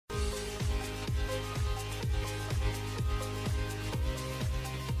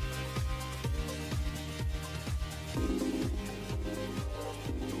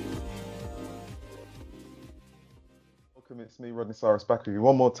me, Rodney Cyrus, back with you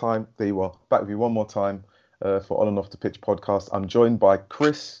one more time. There you are, back with you one more time for On and Off the Pitch podcast. I'm joined by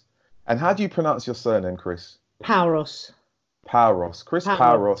Chris. And how do you pronounce your surname, Chris? Pauros. Pauros. Chris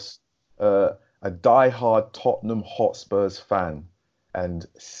Pauros. Pauros, a die-hard Tottenham Hotspurs fan and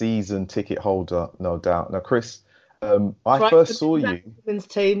season ticket holder, no doubt. Now, Chris, I Right, first for saw the men's you. and women's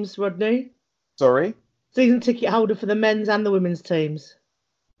teams, Rodney. Sorry? Season ticket holder for the men's and the women's teams.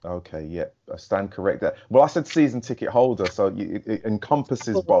 Okay, yeah, I stand corrected. Well, I said season ticket holder, so it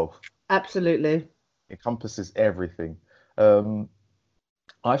encompasses both. Absolutely. Encompasses everything. Um,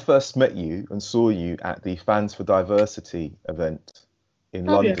 I first met you and saw you at the Fans for Diversity event in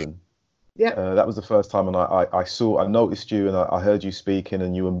Oh yeah. London. Yeah. That was the first time, and I noticed you, and I heard you speaking,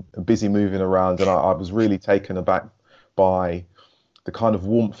 and you were busy moving around, and I was really taken aback by the kind of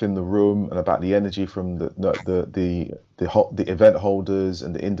warmth in the room and about the energy from the event holders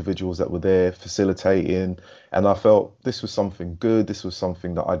and the individuals that were there facilitating. And I felt this was something good. This was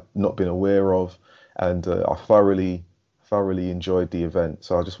something that I'd not been aware of, and I thoroughly enjoyed the event.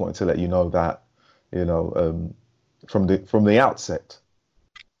 So I just wanted to let you know that, from the outset,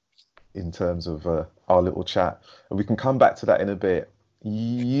 in terms of our little chat, and we can come back to that in a bit.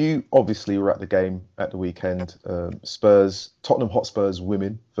 You obviously were at the game at the weekend. Tottenham Hotspurs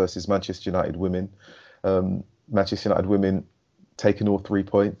women versus Manchester United women. Manchester United women taking all 3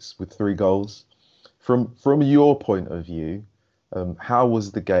 points with 3 goals. From your point of view, how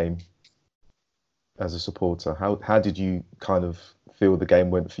was the game as a supporter? How did you kind of feel the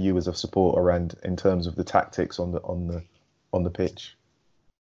game went for you as a supporter, and in terms of the tactics on the pitch?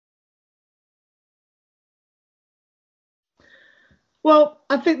 Well,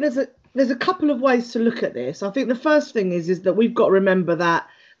 I think there's a couple of ways to look at this. I think the first thing is that we've got to remember that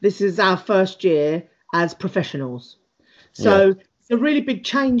this is our first year as professionals. Yeah. So it's a really big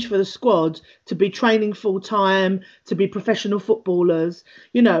change for the squad to be training full time, to be professional footballers.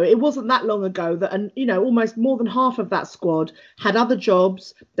 It wasn't that long ago that, and almost more than half of that squad had other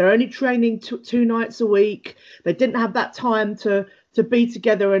jobs. They're only training two nights a week. They didn't have that time to be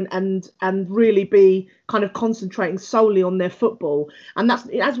together and really be kind of concentrating solely on their football. And that's,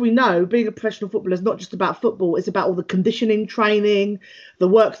 as we know, being a professional footballer is not just about football. It's about all the conditioning training, the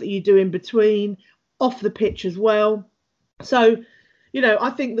work that you do in between, off the pitch as well. So, I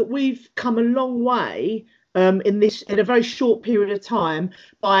think that we've come a long way in a very short period of time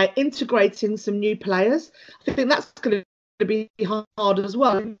by integrating some new players. I think that's going to be hard as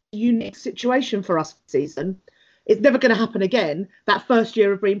well. A unique situation for us this season. It's never going to happen again, that first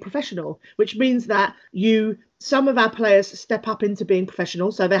year of being professional, which means that some of our players step up into being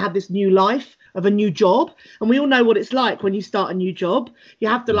professional. So they have this new life of a new job. And we all know what it's like when you start a new job. You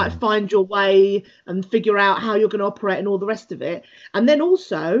have to find your way and figure out how you're going to operate and all the rest of it. And then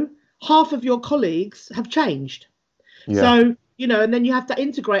also half of your colleagues have changed. Yeah. So, and then you have to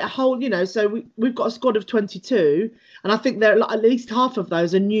integrate a whole, so we've got a squad of 22, and I think at least half of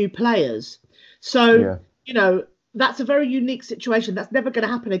those are new players. So, that's a very unique situation. That's never going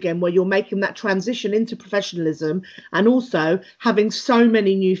to happen again, where you're making that transition into professionalism and also having so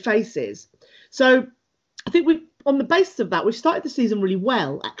many new faces. So I think on the basis of that, we've started the season really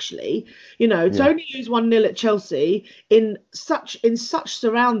well, actually. To only lose 1-0 at Chelsea in such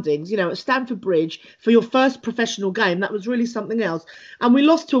surroundings, at Stamford Bridge for your first professional game, that was really something else. And we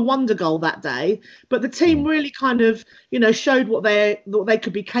lost to a wonder goal that day, but the team really kind of, showed what they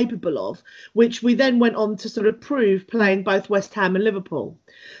could be capable of, which we then went on to sort of prove playing both West Ham and Liverpool.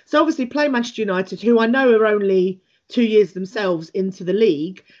 So obviously play Manchester United, who I know are only 2 years themselves into the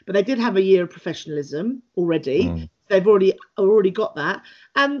league, but they did have a year of professionalism already. They've already got that.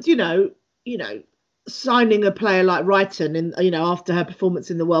 And signing a player like Wrighton after her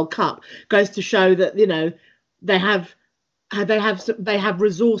performance in the World Cup goes to show that they have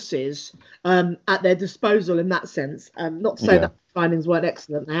resources at their disposal in that sense. Not to say that signings weren't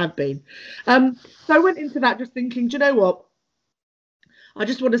excellent, they have been. So I went into that just thinking, do you know what? I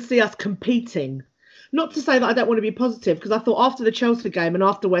just want to see us competing. Not to say that I don't want to be positive, because I thought after the Chelsea game and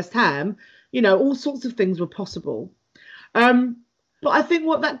after West Ham, all sorts of things were possible. But I think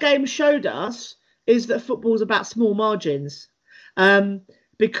what that game showed us is that football is about small margins.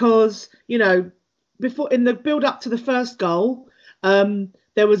 Because, before, in the build up to the first goal,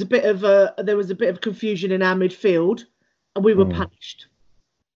 there was a bit of confusion in our midfield, and we were punished.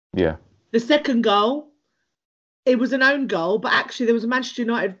 Yeah. The second goal, it was an own goal, but actually there was a Manchester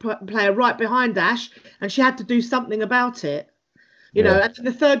United player right behind Ash, and she had to do something about it. And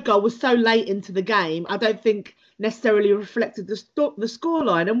the third goal was so late into the game, I don't think necessarily reflected the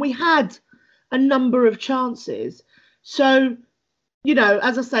scoreline. And we had a number of chances. So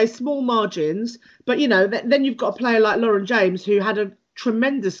as I say, small margins. But then you've got a player like Lauren James who had a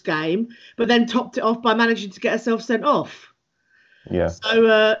tremendous game, but then topped it off by managing to get herself sent off. Yeah.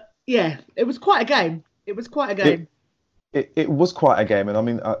 So yeah, it was quite a game. It was quite a game. It was quite a game, and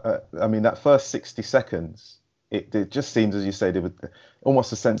I mean that first 60 seconds, it just seemed, as you say, there was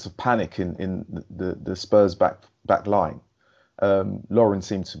almost a sense of panic in the Spurs back line. Lauren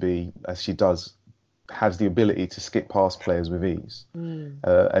seemed to be, as she does, has the ability to skip past players with ease,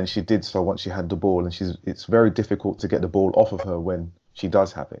 and she did so once she had the ball, and it's very difficult to get the ball off of her when she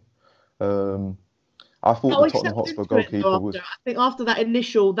does have it. I thought the Tottenham Hotspur goalkeeper was. I think after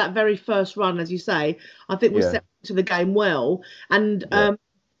that very first run, as you say, I think we set to the game well. And, I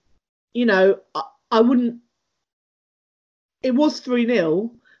wouldn't. It was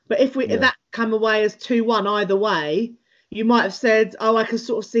 3-0, but if that come away as 2-1 either way, you might have said, oh, I can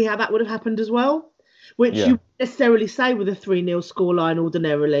sort of see how that would have happened as well, which you wouldn't necessarily say with a 3-0 scoreline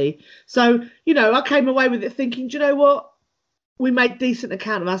ordinarily. So, I came away with it thinking, do you know what? We made decent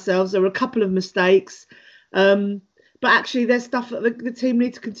account of ourselves. There were a couple of mistakes, but actually there's stuff that the team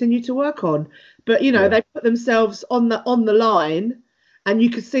need to continue to work on. But they put themselves on the line, and you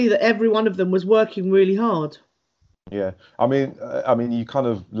could see that every one of them was working really hard. Yeah, I mean, you kind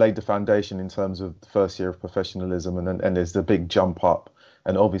of laid the foundation in terms of the first year of professionalism, and there's the big jump up,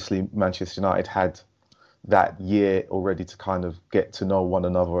 and obviously Manchester United had that year already to kind of get to know one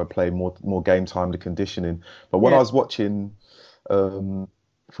another and play more game time, the conditioning. But when I was watching from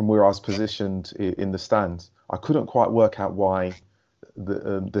where I was positioned in the stands, I couldn't quite work out why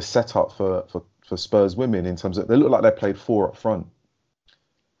the setup for Spurs women, in terms of, they looked like they played 4 up front.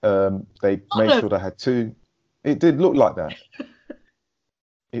 They made sure they had 2. It did look like that.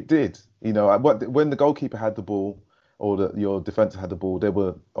 It did. When the goalkeeper had the ball, or your defender had the ball, they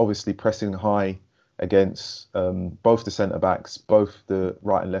were obviously pressing high against both the centre backs, both the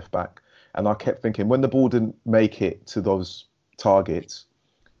right and left back. And I kept thinking, when the ball didn't make it to those targets,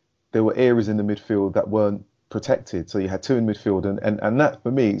 there were areas in the midfield that weren't protected. So you had 2 in midfield, and that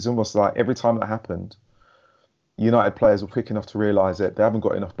for me is almost like every time that happened, United players were quick enough to realise that they haven't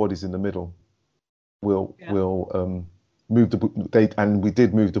got enough bodies in the middle. We'll move and we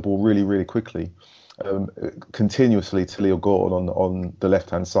did move the ball really, really quickly, continuously to Leah Gorton on the left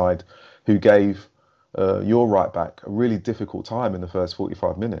hand side, who gave your right back a really difficult time in the first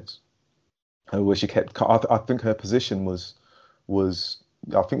 45 minutes, where she kept. I think her position was.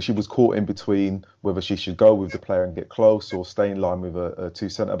 I think she was caught in between whether she should go with the player and get close, or stay in line with her 2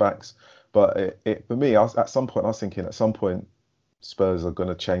 centre backs. But for me, at some point I was thinking, at some point Spurs are going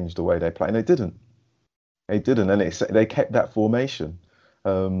to change the way they play, and they didn't. And they kept that formation.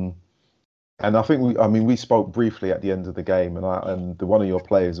 And I think we spoke briefly at the end of the game, and one of your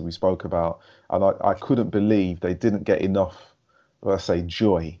players that we spoke about, and I couldn't believe they didn't get enough, let's say,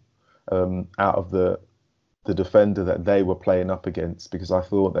 joy out of the defender that they were playing up against, because I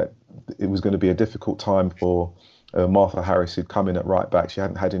thought that it was going to be a difficult time for Martha Harris, who'd come in at right back. She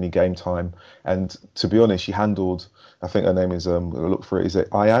hadn't had any game time, and to be honest, she handled. I think her name is. Look for it. Is it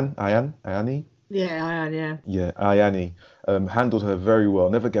Ayani? Yeah, Ayani. Yeah. Yeah, Ayani handled her very well.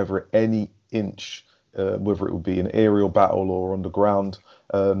 Never gave her any inch, whether it would be an aerial battle or on the ground.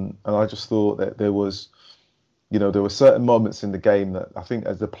 And I just thought that there were certain moments in the game that I think,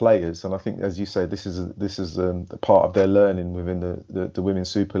 as the players, and I think, as you say, this is a part of their learning within the Women's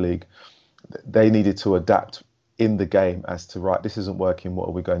Super League. They needed to adapt in the game as to, right, this isn't working. What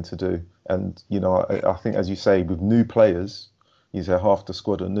are we going to do? And I think, as you say, with new players. You say half the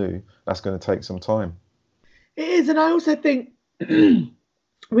squad are new. That's going to take some time. It is, and I also think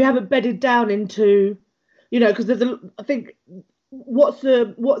we haven't bedded down into, because I think what's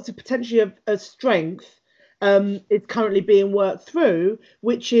a potentially a strength is currently being worked through,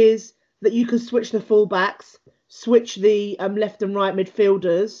 which is that you can switch the fullbacks, switch the left and right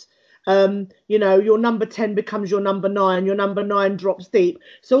midfielders. Your number 10 becomes your number 9. Your number 9 drops deep.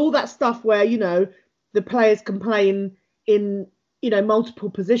 So all that stuff where the players can play in multiple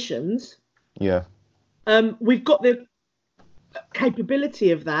positions. Yeah. We've got the capability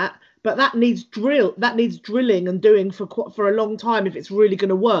of that, but that needs drilling and doing for a long time if it's really going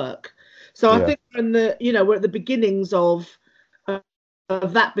to work. So I think we're at the beginnings of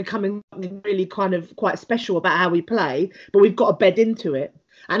that becoming really kind of quite special about how we play, but we've got to bed into it.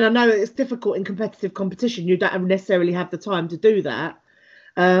 And I know it's difficult in competitive competition. You don't necessarily have the time to do that.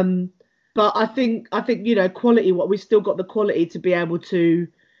 But I think quality. We've still got the quality to be able to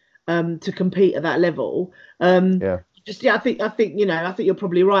compete at that level. I think you're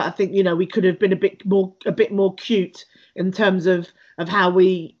probably right. I think we could have been a bit more cute in terms of how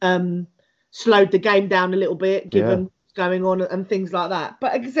we slowed the game down a little bit, given what's going on and things like that.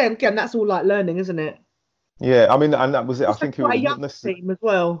 But again, that's all like learning, isn't it? Yeah, I mean, and that was it. I Also think it quite a was not young necessarily. team as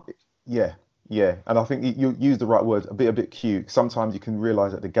well. Yeah, yeah, and I think you use the right word, a bit cute. Sometimes you can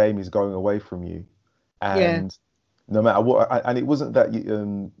realize that the game is going away from you, Yeah, and no matter what, and it wasn't that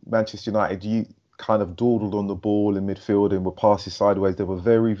Manchester United, you kind of dawdled on the ball in midfield and were passes sideways. They were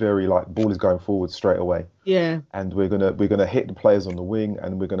very, very like ball is going forward straight away, yeah, and we're gonna hit the players on the wing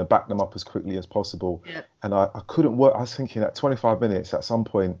and we're gonna back them up as quickly as possible. yeah. And I couldn't work. I was thinking at 25 minutes, at some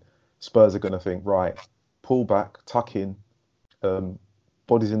point, Spurs are gonna think, right, pull back, tuck in, um,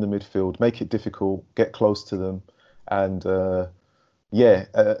 bodies in the midfield, make it difficult, get close to them, and yeah,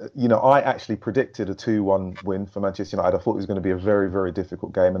 I actually predicted a 2-1 win for Manchester United. I thought it was going to be a very, very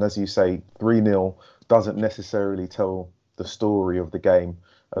difficult game. And as you say, 3-0 doesn't necessarily tell the story of the game.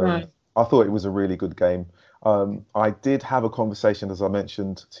 No. I thought it was a really good game. I did have a conversation, as I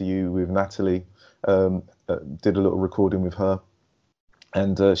mentioned to you, with Natalie. Did a little recording with her.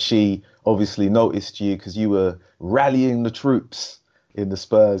 And she obviously noticed you because you were rallying the troops in the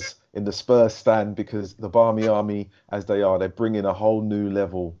Spurs stand because the Barmy Army, as they are, they're bringing a whole new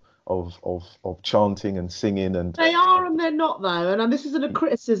level of chanting and singing and They are and they're not though. And this isn't a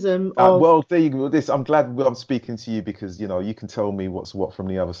criticism of. well, there you go. I'm glad I'm speaking to you because you can tell me what's what from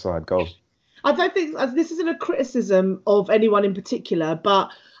the other side. Go. I don't think this isn't a criticism of anyone in particular,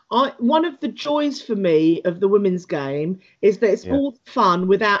 but one of the joys for me of the women's game is that it's Yeah, all fun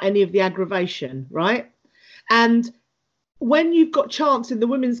without any of the aggravation, right? And when you've got chance in the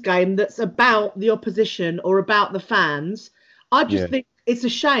women's game that's about the opposition or about the fans, I just yeah, think it's a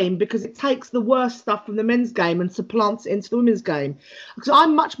shame because it takes the worst stuff from the men's game and supplants it into the women's game. Because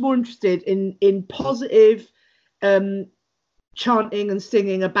I'm much more interested in positive um, chanting and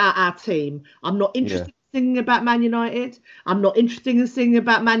singing about our team. I'm not yeah, interested in singing about Man United. I'm not interested in singing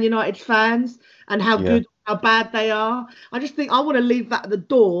about Man United fans and how yeah. good, how bad they are. I just think I want to leave that at the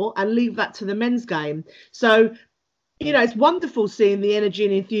door and leave that to the men's game. So it's wonderful seeing the energy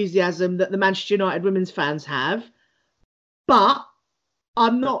and enthusiasm that the Manchester United women's fans have. But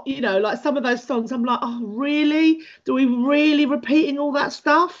I'm not, like some of those songs, I'm like, oh, really? Do we really repeating all that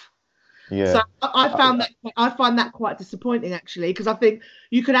stuff? So Yeah. I find that quite disappointing actually, because I think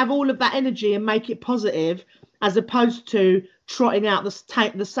you could have all of that energy and make it positive, as opposed to trotting out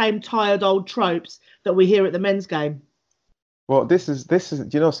the same tired old tropes that we hear at the men's game. Well, this is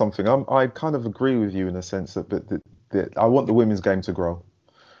something. I kind of agree with you in a sense that I want the women's game to grow.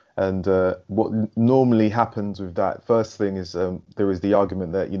 And what normally happens with that first thing is there is the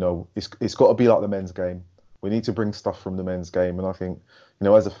argument that it's got to be like the men's game. We need to bring stuff from the men's game, and I think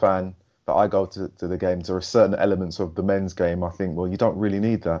as a fan that I go to the games, there are certain elements of the men's game. I think well, you don't really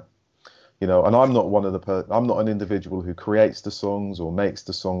need that, And I'm not I'm not an individual who creates the songs or makes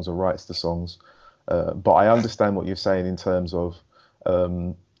the songs or writes the songs, but I understand what you're saying in terms of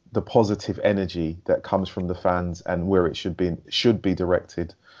the positive energy that comes from the fans and where it should be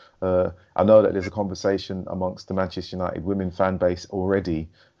directed. I know that there's a conversation amongst the Manchester United women fan base already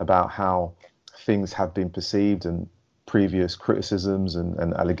about how things have been perceived and previous criticisms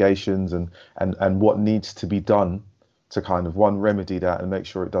and allegations and what needs to be done to kind of remedy that and make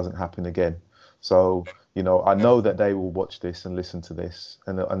sure it doesn't happen again. So I know that they will watch this and listen to this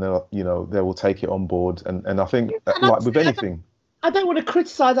and they'll, they will take it on board and I think And like with anything. I don't want to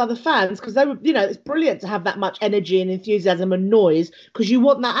criticize other fans because they were, it's brilliant to have that much energy and enthusiasm and noise because you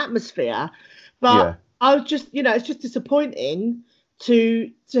want that atmosphere. But Yeah, I was just, it's just disappointing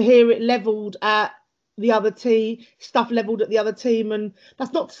to hear it leveled at the other team, stuff leveled at the other team. And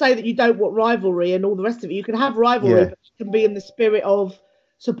that's not to say that you don't want rivalry and all the rest of it. You can have rivalry, yeah. but it can be in the spirit of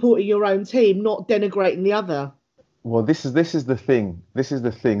supporting your own team, not denigrating the other. Well, this is the thing. This is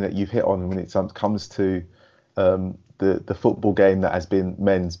the thing that you've hit on when it comes to the football game that has been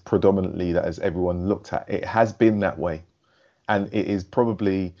men's predominantly, that has everyone looked at. It has been that way, and it is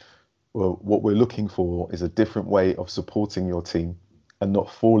probably well, what we're looking for is a different way of supporting your team and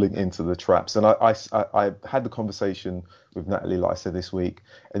not falling into the traps. And I had the conversation with Natalie, like I said this week,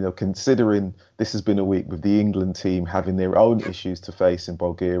 and considering this has been a week with the England team having their own issues to face in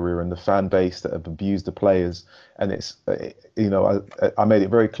Bulgaria and the fan base that have abused the players, and it's I made it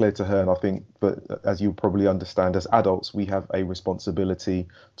very clear to her, and I think, but as you probably understand, as adults we have a responsibility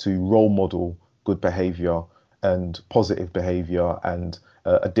to role model good behaviour and positive behaviour and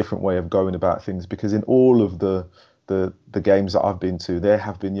a different way of going about things, because in all of the games that I've been to, there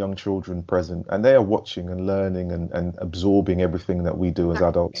have been young children present and they are watching and learning and absorbing everything that we do as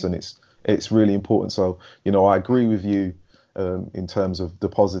adults, and it's really important. So I agree with you in terms of the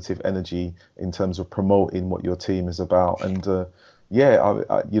positive energy, in terms of promoting what your team is about, and Yeah,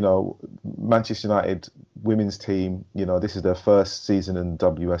 Manchester United women's team, this is their first season in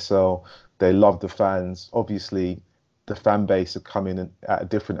WSL. They love the fans. Obviously, the fan base are coming in at a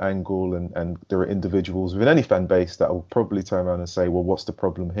different angle, and there are individuals within any fan base that will probably turn around and say, well, what's the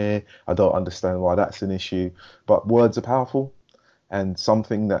problem here? I don't understand why that's an issue. But words are powerful, and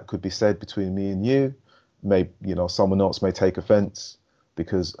something that could be said between me and you, someone else may take offense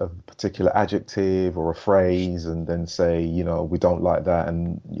because of a particular adjective or a phrase, and then say, we don't like that,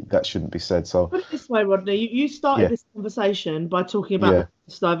 and that shouldn't be said. So, put it this way, Rodney, you started yeah, this conversation by talking about yeah,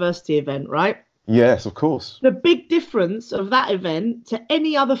 the diversity event, right? yes, of course, The big difference of that event to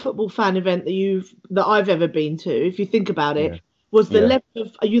any other football fan event that I've ever been to, if you think about yeah, it, was the yeah, level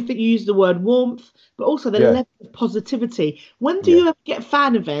of, you think you used the word warmth, but also the yeah, level of positivity. When do yeah, you ever get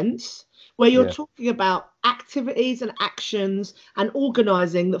fan events where you're yeah, talking about activities and actions and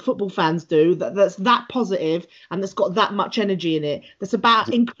organising that football fans do that's that positive and that's got that much energy in it, that's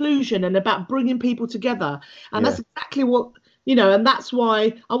about inclusion and about bringing people together? And that's yeah, exactly what, and that's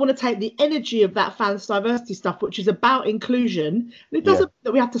why I want to take the energy of that fans diversity stuff, which is about inclusion. And it yeah, doesn't mean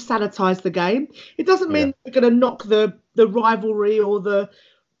that we have to sanitize the game. It doesn't yeah, mean we're going to knock the rivalry or the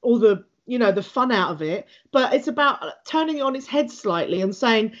the fun out of it. But it's about turning it on its head slightly and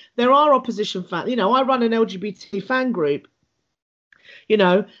saying there are opposition fans. I run an LGBT fan group,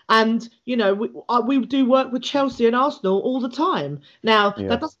 and we do work with Chelsea and Arsenal all the time. Now yeah,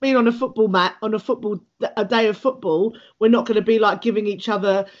 that doesn't mean on a football mat, on a day of football, we're not going to be like giving each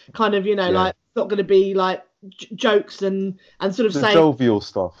other kind of, yeah. like, not going to be like jokes and sort of The saying, jovial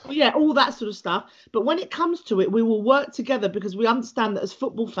stuff. yeah, all that sort of stuff. But when it comes to it, we will work together because we understand that as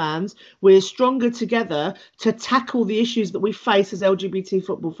football fans, we're stronger together to tackle the issues that we face as LGBT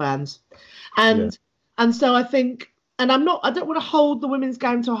football fans. Yeah, And so I think, and I don't want to hold the women's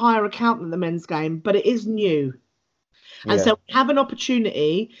game to a higher account than the men's game, but it is new. And yeah, so we have an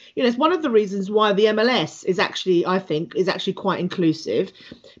opportunity. It's one of the reasons why the MLS is actually, I think, is actually quite inclusive,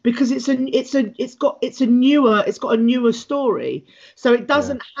 because it's got a newer story. So it yeah,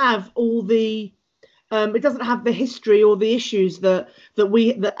 doesn't have all the it doesn't have the history or the issues that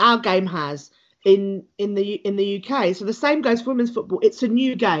our game has in the UK. So the same goes for women's football. It's a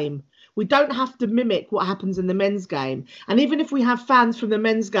new game. We don't have to mimic what happens in the men's game. And even if we have fans from the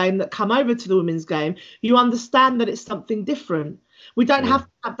men's game that come over to the women's game, you understand that it's something different. We don't yeah, have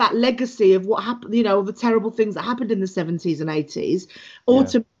to have that legacy of what happened, the terrible things that happened in the 70s and 80s, or yeah,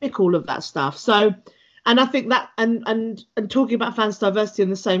 to mimic all of that stuff. So, and I think that, and talking about fans diversity in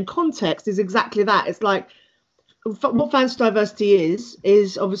the same context is exactly that. It's like, what fans diversity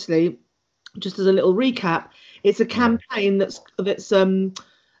is obviously, just as a little recap, it's a yeah, campaign that's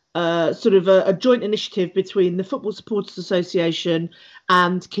sort of a joint initiative between the Football Supporters Association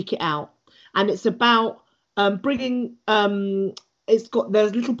and Kick It Out, and it's about bringing.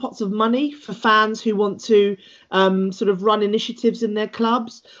 There's little pots of money for fans who want to sort of run initiatives in their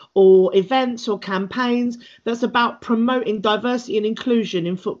clubs or events or campaigns that's about promoting diversity and inclusion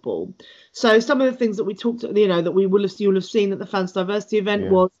in football. So some of the things that we talked, that you'll have seen at the fans diversity event yeah.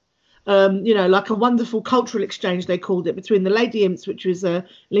 was like a wonderful cultural exchange, they called it, between the Lady Imps, which was a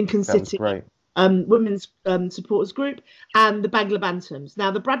Lincoln That was City great. women's supporters group, and the Bangla Bantams. Now,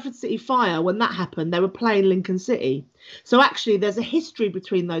 the Bradford City Fire, when that happened, they were playing Lincoln City. So actually, there's a history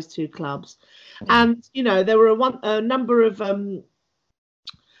between those two clubs. Mm. And, there were a number of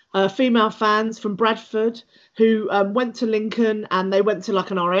female fans from Bradford who went to Lincoln, and they went to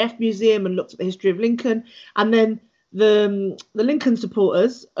like an RAF museum and looked at the history of Lincoln. And then the Lincoln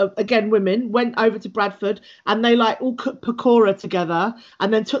supporters, again women, went over to Bradford, and they like all cooked pakora together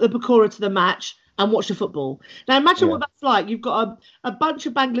and then took the pakora to the match and watched the football. Now imagine Yeah, what that's like. You've got a whole bunch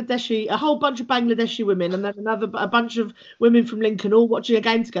of Bangladeshi women, and then a bunch of women from Lincoln all watching a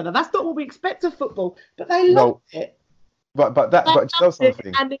game together. That's not what we expect of football, but they loved no, it. but you know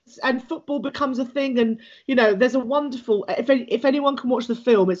something? And football becomes a thing. And there's a wonderful, if anyone can watch the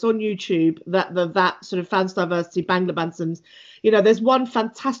film, it's on YouTube, that sort of fans diversity Bangla Bantams. There's one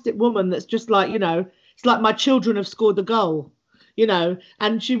fantastic woman that's just like, it's like my children have scored the goal,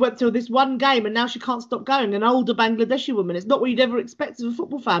 and she went through this one game and now she can't stop going. An older Bangladeshi woman. It's not what you'd ever expect of a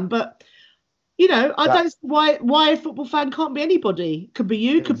football fan, but I That don't see why a football fan can't be anybody. Could be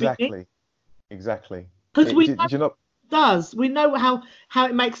you, could be me, exactly, exactly. because we Did you know? does. We know how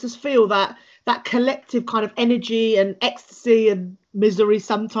it makes us feel, that collective kind of energy and ecstasy and misery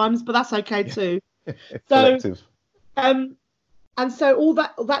sometimes, but that's okay too. So Collective. and so all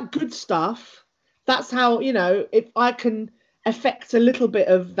that good stuff, that's how, if I can affect a little bit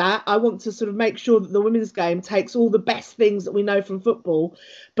of that. I want to sort of make sure that the women's game takes all the best things that we know from football,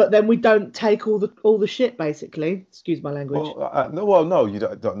 but then we don't take all the shit, basically. Excuse my language. No, you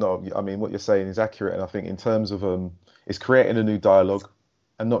don't know. I mean, what you're saying is accurate, and I think in terms of it's creating a new dialogue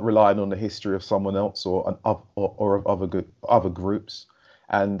and not relying on the history of someone else or of other groups.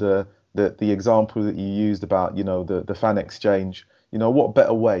 And the example that you used about, the fan exchange, what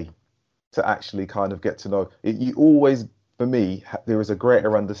better way to actually kind of get to know it? You always, for me, there is a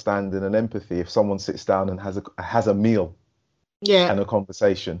greater understanding and empathy if someone sits down and has a meal Yeah, and a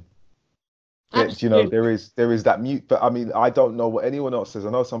conversation. absolutely. There is that mute, but I mean, I don't know what anyone else says. I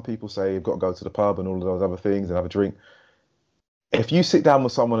know some people say you've got to go to the pub and all of those other things and have a drink. If you sit down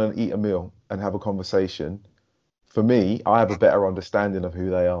with someone and eat a meal and have a conversation, for me, I have a better understanding of who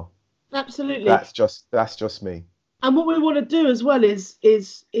they are. Absolutely. That's just me. And what we want to do as well is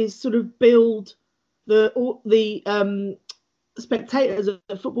sort of build the spectators of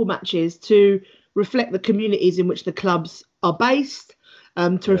the football matches to reflect the communities in which the clubs are based,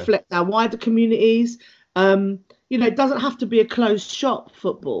 to Yeah. reflect our wider communities. It doesn't have to be a closed shop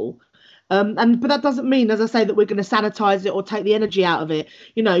football. But that doesn't mean, as I say, that we're going to sanitize it or take the energy out of it.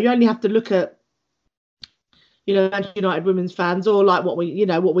 You only have to look at Manchester United women's fans, or like what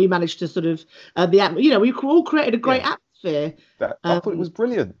we managed to sort of we all created a great Yeah. atmosphere. I thought it was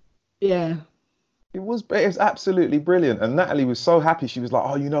brilliant. Yeah, It was absolutely brilliant. And Natalie was so happy. She was like,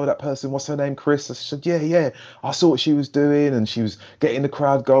 "Oh, you know that person? What's her name? Chris?" I said, "Yeah, yeah. I saw what she was doing, and she was getting the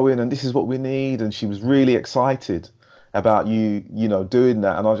crowd going, and this is what we need." And she was really excited about doing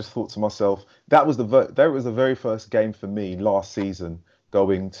that. And I just thought to myself, that was the very first game for me last season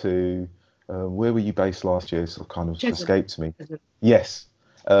going to where were you based last year? It sort of kind of Cheshunt. escaped me. Yes.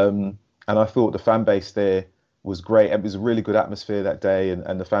 And I thought the fan base there was great. It was a really good atmosphere that day,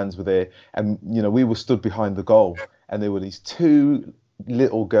 and the fans were there. And, we were stood behind the goal, and there were these two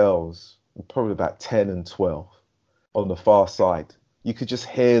little girls, probably about 10 and 12, on the far side. You could just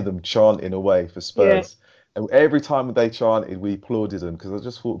hear them chanting away for Yeah, Spurs. And every time they chanted, we applauded them because I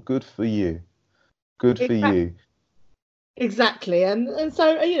just thought, good for you. Good for exactly. you. Exactly, and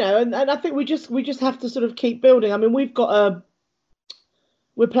so and I think we just have to sort of keep building. I mean, we're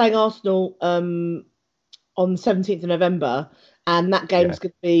playing Arsenal on 17th of November, and that Yeah. game's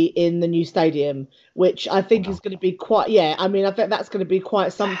going to be in the new stadium, which I think is Wow. going to be quite. Yeah, I mean, I think that's going to be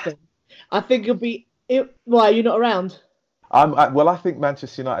quite something. I think it'll be. Why are you not around? Well, I think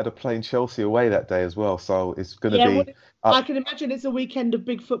Manchester United are playing Chelsea away that day as well, so it's going to Yeah, well, be, uh, I can imagine it's a weekend of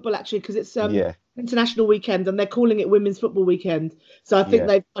big football actually, because it's yeah, international weekend and they're calling it Women's Football Weekend. So I think yeah,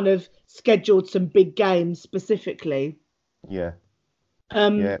 they've kind of scheduled some big games specifically. yeah,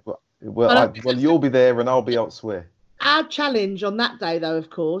 Um, yeah. Well, but I think well, you'll be there and I'll be elsewhere. our challenge on that day, though, of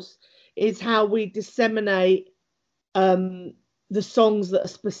course, is how we disseminate um, the songs that are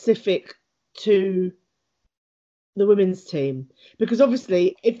specific to the women's team, because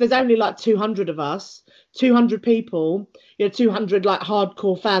obviously if there's only like 200 of us, 200 people, 200 like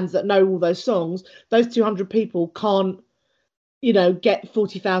hardcore fans that know all those songs, those 200 people can't get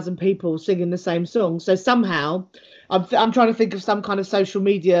 40,000 people singing the same song. So somehow I'm trying to think of some kind of social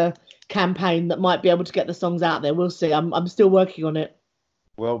media campaign that might be able to get the songs out there. We'll see. I'm still working on it.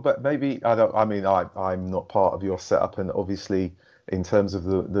 Well, but maybe I don't. I mean, I'm not part of your setup, and obviously, in terms of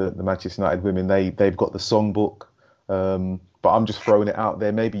the Manchester United women, they've got the songbook. But I'm just throwing it out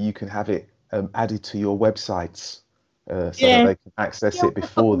there. Maybe you can have it added to your websites so that Yeah, they can access yeah, it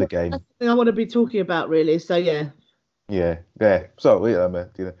before the that's game. something I want to be talking about really. So yeah, Yeah, yeah. So yeah, man,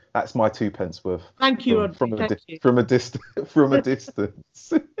 that's my two pence worth thank you, Rodney. Thank you. from a distance from a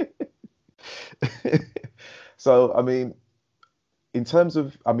distance. So I mean, in terms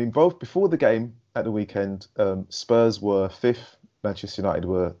of, I mean, both before the game at the weekend, Spurs were fifth, Manchester United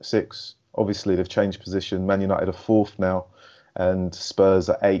were sixth. Obviously, they've changed position. Man United are fourth now, and Spurs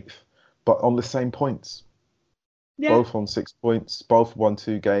are eighth, but on the same points, Yeah. both on 6 points, both won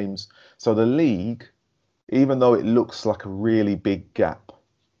two games. So the league, even though it looks like a really big gap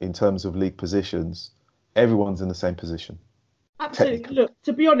in terms of league positions, everyone's in the same position, Absolutely. technically. Look,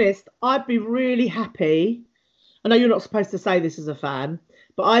 to be honest, I'd be really happy. I know you're not supposed to say this as a fan,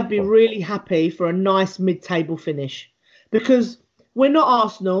 but I'd be Well, really happy for a nice mid-table finish, because we're not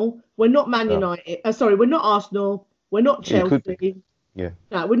Arsenal, we're not Man no, United. Sorry, we're not Arsenal, we're not it could be. Chelsea. Yeah,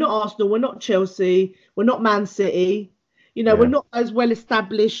 No, we're not Arsenal, we're not Chelsea, we're not Man City. We're yeah, not those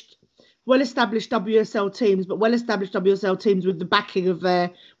well-established WSL teams, but well-established WSL teams with the backing of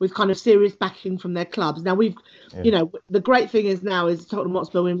with kind of serious backing from their clubs. Now yeah. the great thing is now is Tottenham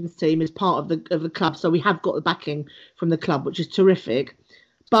Hotspur women's team is part of the club, so we have got the backing from the club, which is terrific.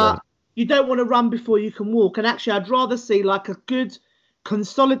 It's But great. you don't want to run before you can walk. And actually, I'd rather see like a good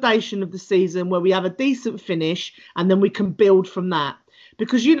consolidation of the season where we have a decent finish and then we can build from that.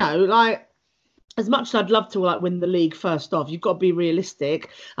 Because, you know, like, as much as I'd love to like win the league first off, you've got to be realistic.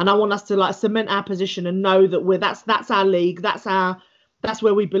 And I want us to like cement our position and know that that's our league, that's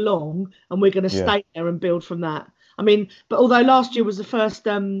where we belong, and we're going to stay there and build from that. I mean, but although last year was the first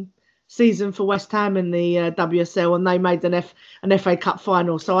season for West Ham in the WSL, and they made an FA Cup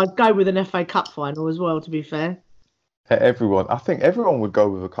final, so I'd go with an FA Cup final as well. To be fair, I think everyone would go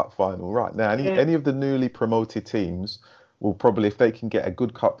with a cup final right now. Any of the newly promoted teams will probably, if they can get a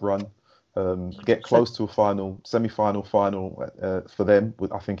good cup run, get close to a final, semi-final, final for them,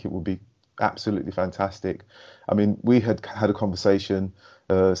 I think it would be absolutely fantastic. I mean, we had a conversation,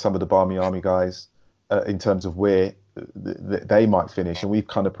 some of the Barmy Army guys, in terms of where they might finish, and we've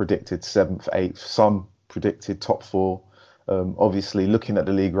kind of predicted 7th, 8th. Some predicted top 4. Obviously, looking at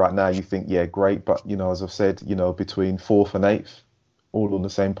the league right now, you think, yeah, great, but you know, as I've said, you know, between 4th and 8th, all on the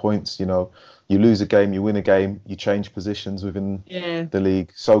same points. You know, you lose a game, you win a game, you change positions within the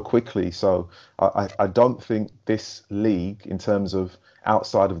league so quickly. So I don't think this league, in terms of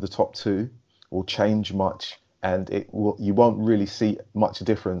outside of the top 2, will change much, and you won't really see much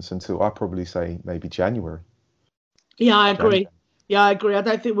difference until I probably say maybe January. Yeah, I agree. I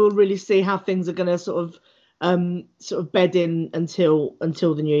don't think we'll really see how things are going to sort of bed in until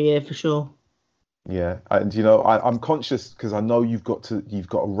the new year for sure. Yeah, and you know, I'm conscious because I know you've got to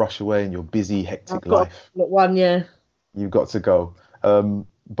rush away in your busy, hectic life. You've got to go.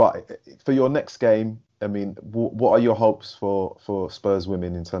 But for your next game, I mean, what are your hopes for Spurs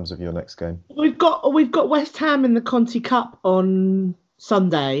women in terms of your next game? We've got West Ham in the Conti Cup on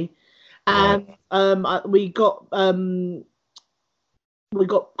Sunday, and we got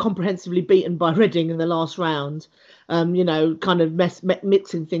comprehensively beaten by Reading in the last round. You know, kind of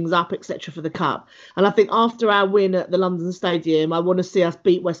mixing things up, etc. for the cup. And I think after our win at the London Stadium, I want to see us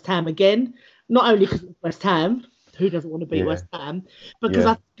beat West Ham again. Not only because it's West Ham, who doesn't want to beat West Ham, because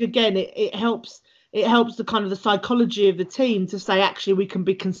I think again it helps. It helps the kind of the psychology of the team to say, actually, we can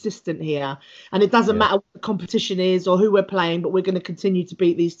be consistent here. And it doesn't matter what the competition is or who we're playing, but we're going to continue to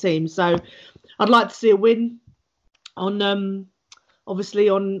beat these teams. So I'd like to see a win on, obviously,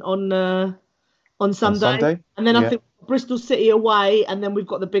 on Sunday. And then I think Bristol City away, and then we've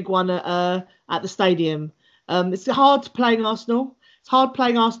got the big one at the stadium. It's hard playing Arsenal. It's hard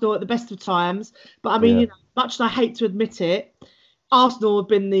playing Arsenal at the best of times. But I mean, you know, much as I hate to admit it, Arsenal have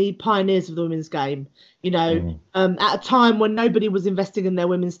been the pioneers of the women's game, you know, at a time when nobody was investing in their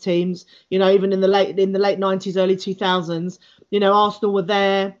women's teams, you know, even in the late 90s, early 2000s, you know, Arsenal were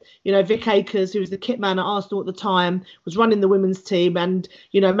there, you know, Vic Akers, who was the kit man at Arsenal at the time, was running the women's team and,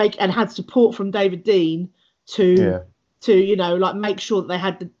 you know, had support from David Dein to, you know, like make sure that they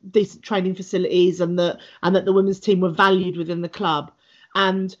had the decent training facilities and that the women's team were valued within the club.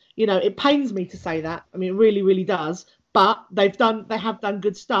 And, you know, it pains me to say that. I mean, it really, really does. But they have done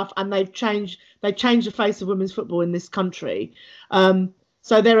good stuff, and they've changed the face of women's football in this country.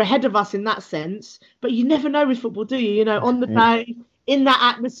 So they're ahead of us in that sense. But you never know with football, do you? You know, on the day, in that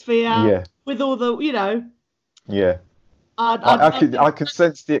atmosphere, with all the, you know. Yeah. I can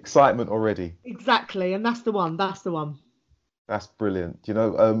sense the excitement already. Exactly, and that's the one. That's brilliant. You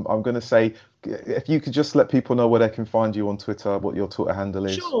know, I'm going to say, if you could just let people know where they can find you on Twitter, what your Twitter handle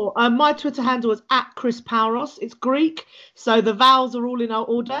is. Sure. My Twitter handle is @ChrisPauros. It's Greek, so the vowels are all in our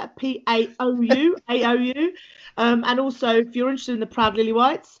order. PAOU, AOU. And also, if you're interested in the Proud Lily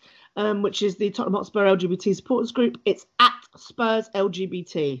Whites, which is the Tottenham Hotspur LGBT supporters group, it's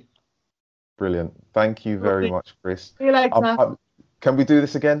 @SpursLGBT. Brilliant. Thank you very much, Chris. See you later. Can we do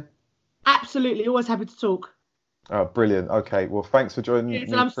this again? Absolutely. Always happy to talk. Oh, brilliant. Okay. Well, thanks for joining me.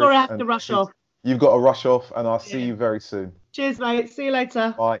 And I'm sorry I have to rush off. You've got to rush off, and I'll see you very soon. Cheers, mate. See you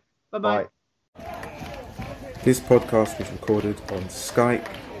later. Bye. Bye-bye. This podcast was recorded on Skype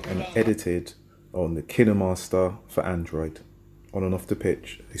and edited on the KineMaster for Android. On and Off the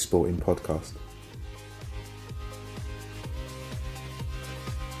Pitch, a sporting podcast.